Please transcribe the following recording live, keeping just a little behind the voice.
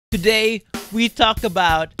Today, we talk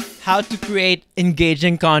about how to create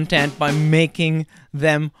engaging content by making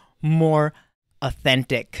them more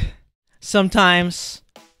authentic. Sometimes,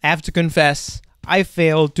 I have to confess, I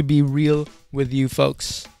fail to be real with you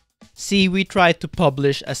folks. See, we try to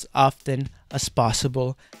publish as often as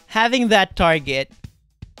possible. Having that target,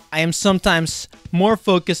 I am sometimes more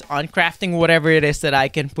focused on crafting whatever it is that I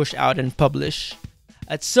can push out and publish.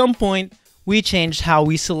 At some point, we changed how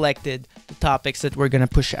we selected the topics that we're going to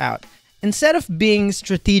push out. Instead of being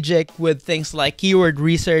strategic with things like keyword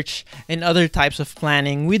research and other types of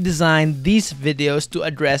planning, we designed these videos to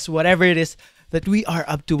address whatever it is that we are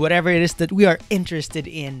up to, whatever it is that we are interested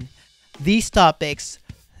in. These topics,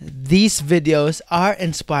 these videos are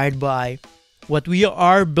inspired by what we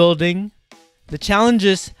are building, the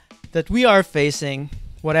challenges that we are facing,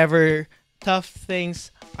 whatever tough things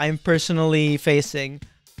I'm personally facing,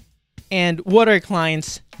 and what our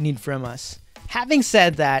clients need from us. Having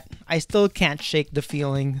said that, I still can't shake the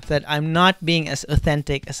feeling that I'm not being as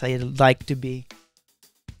authentic as I'd like to be.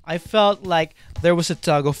 I felt like there was a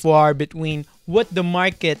tug of war between what the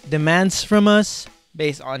market demands from us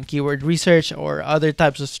based on keyword research or other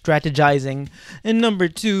types of strategizing, and number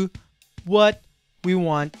two, what we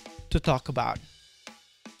want to talk about.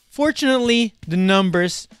 Fortunately, the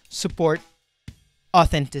numbers support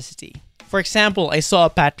authenticity. For example, I saw a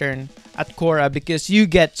pattern at Quora because you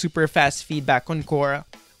get super fast feedback on Quora.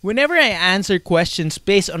 Whenever I answer questions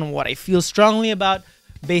based on what I feel strongly about,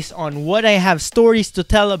 based on what I have stories to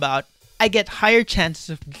tell about, I get higher chances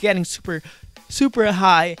of getting super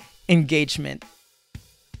high engagement.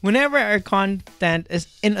 Whenever our content is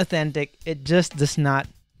inauthentic, it just does not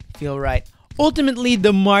feel right. Ultimately,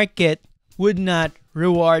 the market would not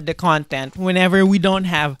reward the content whenever we don't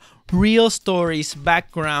have real stories,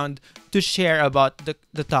 background to share about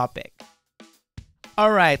the topic.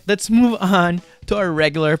 Alright, let's move on to our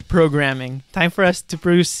regular programming. Time for us to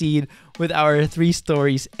proceed with our 3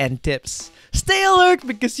 stories and tips. Stay alert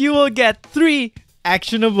because you will get 3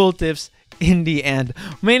 actionable tips in the end.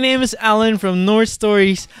 My name is Alan from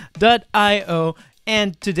northstories.io,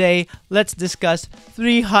 and today let's discuss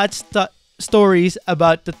 3 hot stories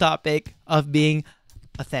about the topic of being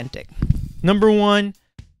authentic. Number 1,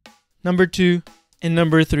 number 2, and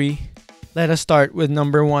number 3. Let us start with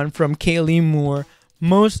number 1 from Kaylee Moore.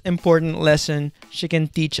 Most important lesson she can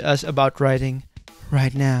teach us about writing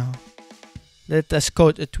right now. Let us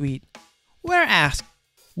quote a tweet. We're asked,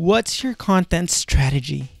 what's your content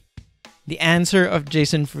strategy? The answer of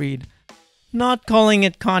Jason Fried. Not calling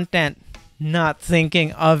it content, not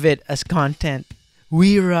thinking of it as content.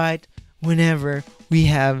 We write whenever we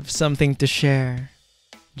have something to share.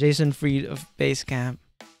 Jason Fried of Basecamp.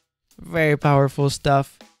 Very powerful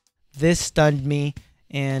stuff. This stunned me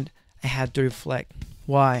and I had to reflect.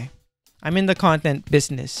 Why? I'm in the content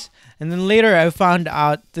business. And then later I found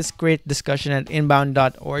out this great discussion at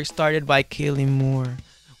inbound.org started by Kaylee Moore,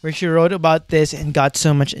 where she wrote about this and got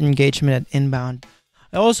so much engagement at Inbound.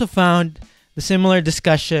 I also found the similar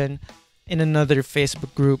discussion in another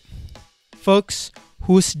Facebook group. Folks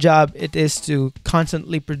whose job it is to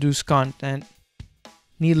constantly produce content,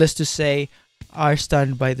 needless to say, are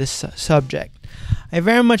stunned by this subject. I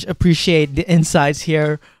very much appreciate the insights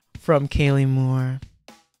here from Kaylee Moore.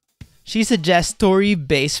 She suggests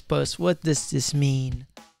story-based posts. What does this mean?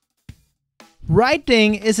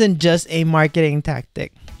 Writing isn't just a marketing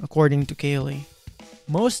tactic, according to Kaylee.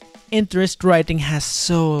 Most interest writing has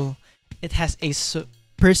soul. It has a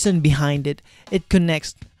person behind it. It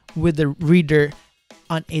connects with the reader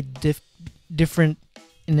on a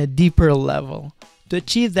in a deeper level. To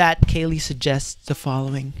achieve that, Kaylee suggests the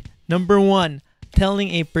following. Number 1, telling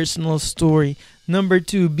a personal story. Number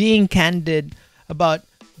 2, being candid about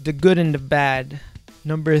the good and the bad.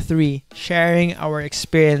 Number 3, sharing our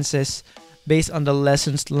experiences based on the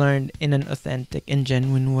lessons learned in an authentic and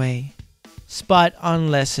genuine way. Spot on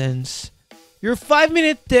lessons. Your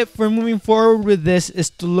 5-minute tip for moving forward with this is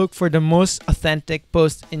to look for the most authentic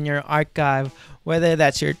post in your archive, whether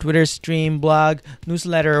that's your Twitter stream, blog,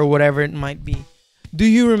 newsletter, or whatever it might be. Do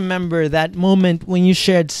you remember that moment when you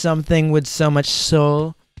shared something with so much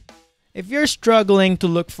soul? If you're struggling to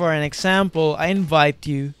look for an example, I invite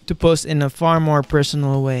you to post in a far more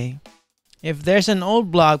personal way. If there's an old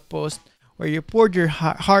blog post where you poured your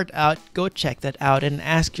heart out, go check that out and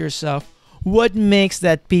ask yourself, what makes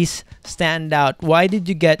that piece stand out? Why did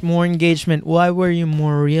you get more engagement? Why were you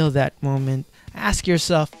more real that moment? Ask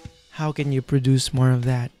yourself, how can you produce more of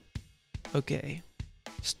that? Okay.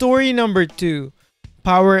 Story number 2.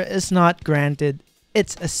 Power is not granted,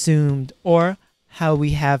 it's assumed, or how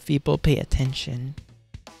we have people pay attention.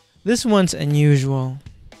 This one's unusual.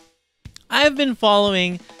 I've been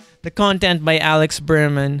following the content by Alex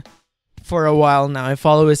Berman for a while now. I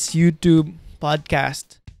follow his YouTube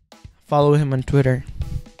podcast. Follow him on Twitter.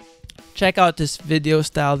 Check out his video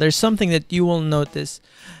style. There's something that you will notice.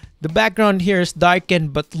 The background here is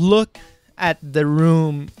darkened, but look at the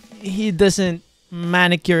room. He doesn't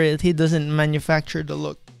manicure it. He doesn't manufacture the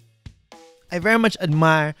look. I very much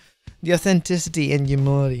admire the authenticity and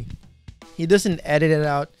humility. He doesn't edit it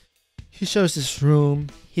out. He shows his room.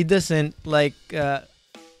 He doesn't make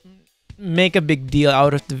a big deal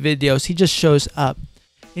out of the videos. He just shows up.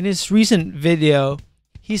 In his recent video,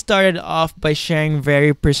 he started off by sharing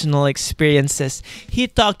very personal experiences. He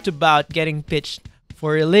talked about getting pitched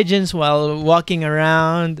for religions while walking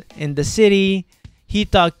around in the city. He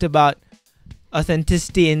talked about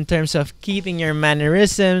authenticity in terms of keeping your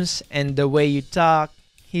mannerisms and the way you talk.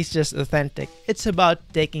 He's just authentic. It's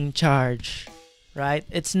about taking charge, right?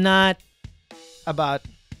 It's not about,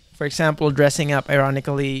 for example, dressing up.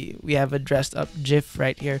 Ironically, we have a dressed up GIF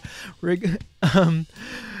right here.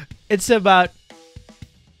 It's about,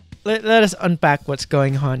 let us unpack what's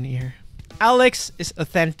going on here. Alex is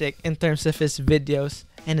authentic in terms of his videos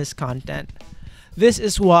and his content. This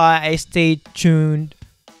is why I stayed tuned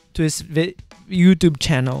to his YouTube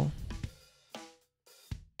channel.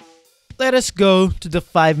 Let us go to the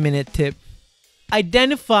 5-minute tip.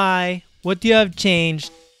 Identify what you have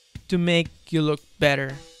changed to make you look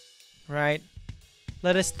better, right?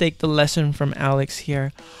 Let us take the lesson from Alex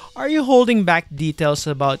here. Are you holding back details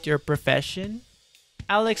about your profession?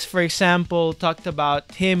 Alex, for example, talked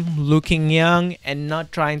about him looking young and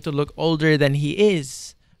not trying to look older than he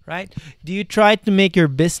is, right? Do you try to make your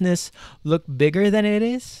business look bigger than it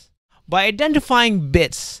is? By identifying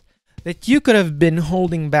bits that you could have been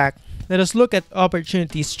holding back, let us look at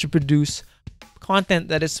opportunities to produce content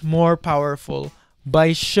that is more powerful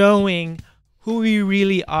by showing who we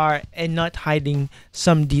really are and not hiding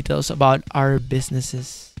some details about our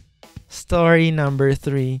businesses. Story number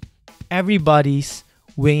 3. Everybody's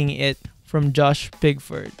winging it, from Josh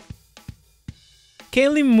Pigford.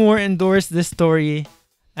 Kaylee Moore endorsed this story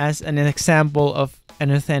as an example of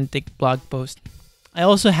an authentic blog post. I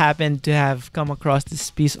also happen to have come across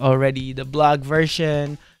this piece already, the blog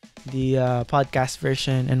version, the podcast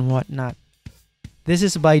version, and whatnot. This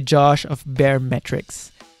is by Josh of Bear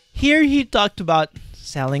Metrics. Here he talked about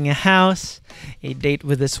selling a house, a date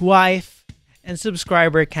with his wife, and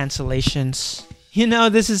subscriber cancellations. You know,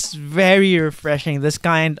 this is very refreshing, this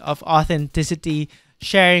kind of authenticity,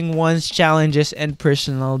 sharing one's challenges and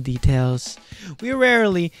personal details. We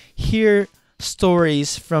rarely hear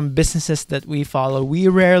stories from businesses that we follow. We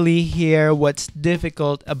rarely hear what's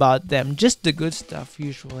difficult about them, just the good stuff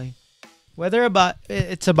usually. Whether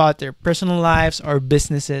it's about their personal lives or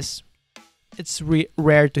businesses, it's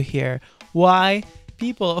rare to hear. Why?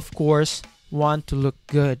 People, of course, want to look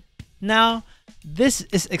good. Now, this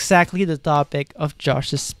is exactly the topic of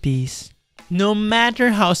Josh's piece. No matter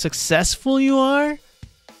how successful you are,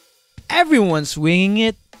 everyone's winging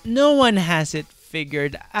it. No one has it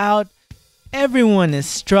figured out. Everyone is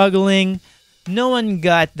struggling. No one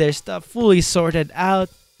got their stuff fully sorted out.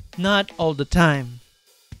 Not all the time.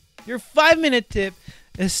 Your 5-minute tip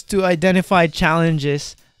is to identify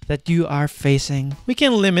challenges that you are facing. We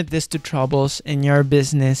can limit this to troubles in your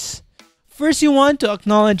business. First, you want to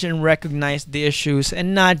acknowledge and recognize the issues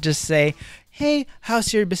and not just say, hey,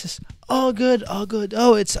 how's your business? All good, all good.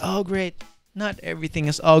 Oh, it's all great. Not everything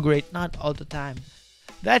is all great, not all the time.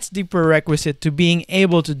 That's the prerequisite to being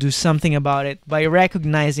able to do something about it, by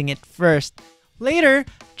recognizing it first. Later,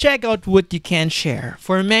 check out what you can share.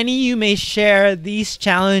 For many, you may share these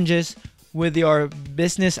challenges with your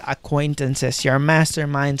business acquaintances, your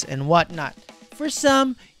masterminds, and whatnot. For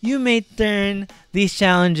some, you may turn these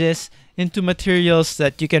challenges into materials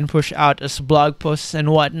that you can push out as blog posts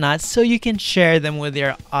and whatnot, so you can share them with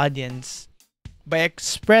your audience. By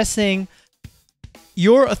expressing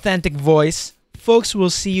your authentic voice, folks will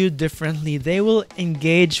see you differently. They will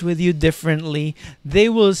engage with you differently. They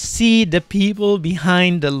will see the people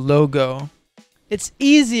behind the logo. It's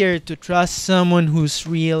easier to trust someone who's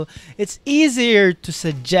real. It's easier to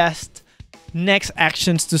suggest next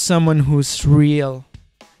actions to someone who's real.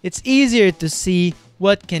 It's easier to see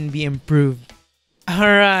what can be improved.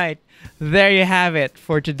 Alright, there you have it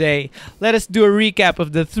for today. Let us do a recap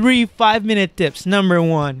of the 3 5-minute tips. Number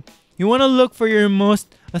 1, you want to look for your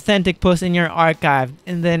most authentic post in your archive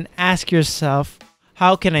and then ask yourself,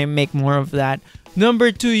 how can I make more of that?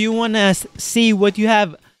 Number 2, you want to see what you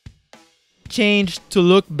have changed to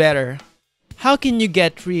look better. How can you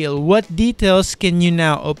get real? What details can you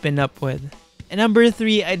now open up with? And number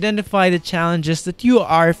 3, identify the challenges that you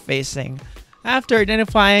are facing. After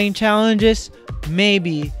identifying challenges,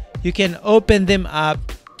 maybe you can open them up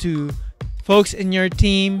to folks in your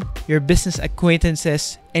team, your business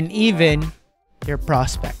acquaintances, and even your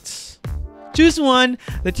prospects. Choose one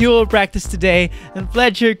that you will practice today and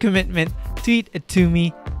pledge your commitment. Tweet it to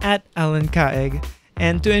me at Alan Kaeg.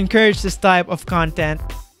 And to encourage this type of content,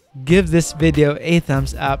 give this video a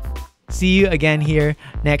thumbs up. See you again here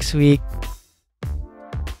next week.